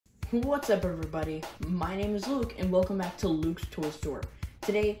What's up, everybody? My name is Luke, and welcome back to Luke's Toy Store.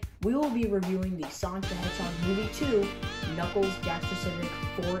 Today, we will be reviewing the Sonic the Hedgehog Movie 2 Knuckles Jakks specific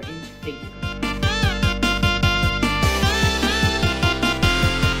 4-inch figure.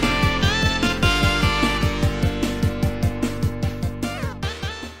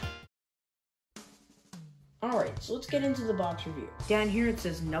 Alright, so let's get into the box review. Down here it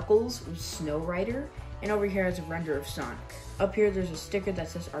says Knuckles with Snow Rider, and over here is a render of Sonic. Up here there's a sticker that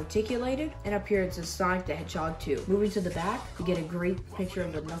says Articulated, and up here it says Sonic the Hedgehog 2. Moving to the back, you get a great picture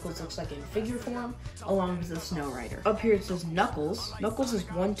of what Knuckles looks like in figure form, along with the Snow Rider. Up here it says Knuckles. Knuckles is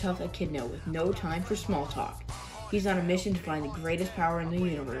one tough echidna with no time for small talk. He's on a mission to find the greatest power in the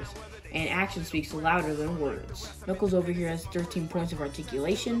universe, and action speaks louder than words. Knuckles over here has 13 points of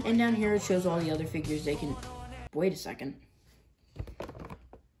articulation, and down here it shows all the other figures they can... Wait a second.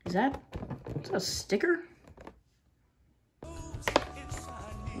 Is that a sticker?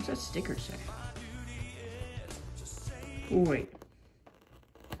 What's that sticker say? Oh, wait.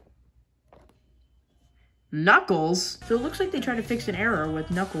 Knuckles? So it looks like they tried to fix an error with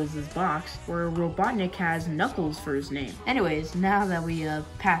Knuckles' box, where Robotnik has Knuckles for his name. Anyways, now that we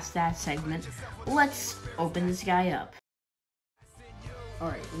passed that segment, let's open this guy up.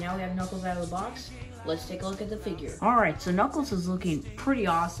 Alright, now we have Knuckles out of the box. Let's take a look at the figure. Alright, so Knuckles is looking pretty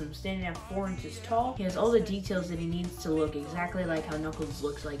awesome, standing at 4 inches tall. He has all the details that he needs to look exactly like how Knuckles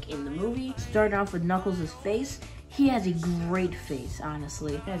looks like in the movie. Starting off with Knuckles' face, he has a great face,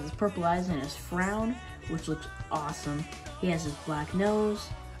 honestly. He has his purple eyes and his frown, which looks awesome. He has his black nose,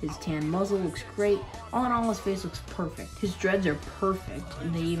 his tan muzzle looks great. All in all, his face looks perfect. His dreads are perfect,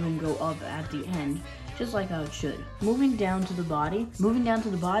 and they even go up at the end, just like how it should. Moving down to the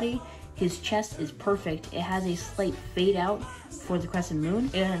body, his chest is perfect. It has a slight fade out for the crescent moon,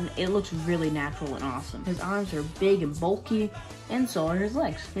 and it looks really natural and awesome. His arms are big and bulky, and so are his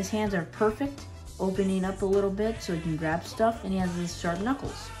legs. His hands are perfect, opening up a little bit so he can grab stuff, and he has his sharp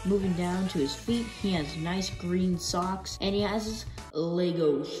knuckles. Moving down to his feet, he has nice green socks, and he has his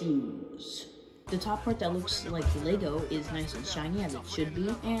Lego shoes. The top part that looks like Lego is nice and shiny, as it should be,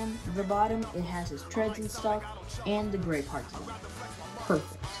 and the bottom, it has his treads and stuff, and the gray parts of it.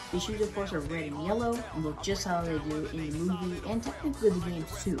 Perfect. The shoes, of course, are red and yellow, and look just how they do in the movie, and technically the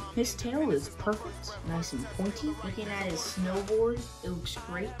games too. His tail is perfect, nice and pointy. Looking at his snowboard, it looks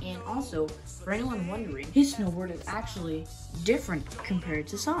great, and also, for anyone wondering, his snowboard is actually different compared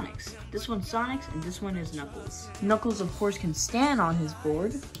to Sonic's. This one's Sonic's, and this one is Knuckles. Knuckles, of course, can stand on his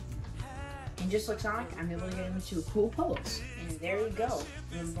board. And just like Sonic, I'm able to get him into a cool pose. And there you go.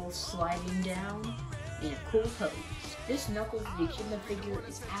 Them both sliding down in a cool pose. This Knuckles, the echidna figure,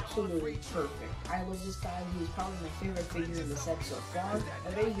 is absolutely perfect. I love this guy. He is probably my favorite figure in the set so far.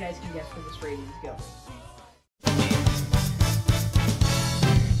 I bet you guys can guess where this rating is going.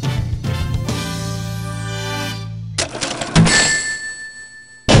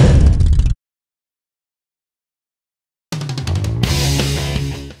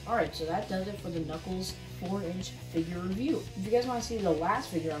 Alright, so that does it for the Knuckles 4-inch figure review. If you guys want to see the last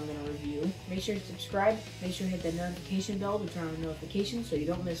figure I'm going to review, make sure to subscribe, make sure to hit the notification bell to turn on notifications so you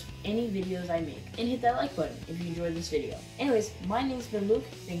don't miss any videos I make. And hit that like button if you enjoyed this video. Anyways, my name's been Luke.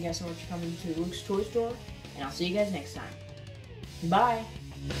 Thank you guys so much for coming to Luke's Toy Store, and I'll see you guys next time. Bye!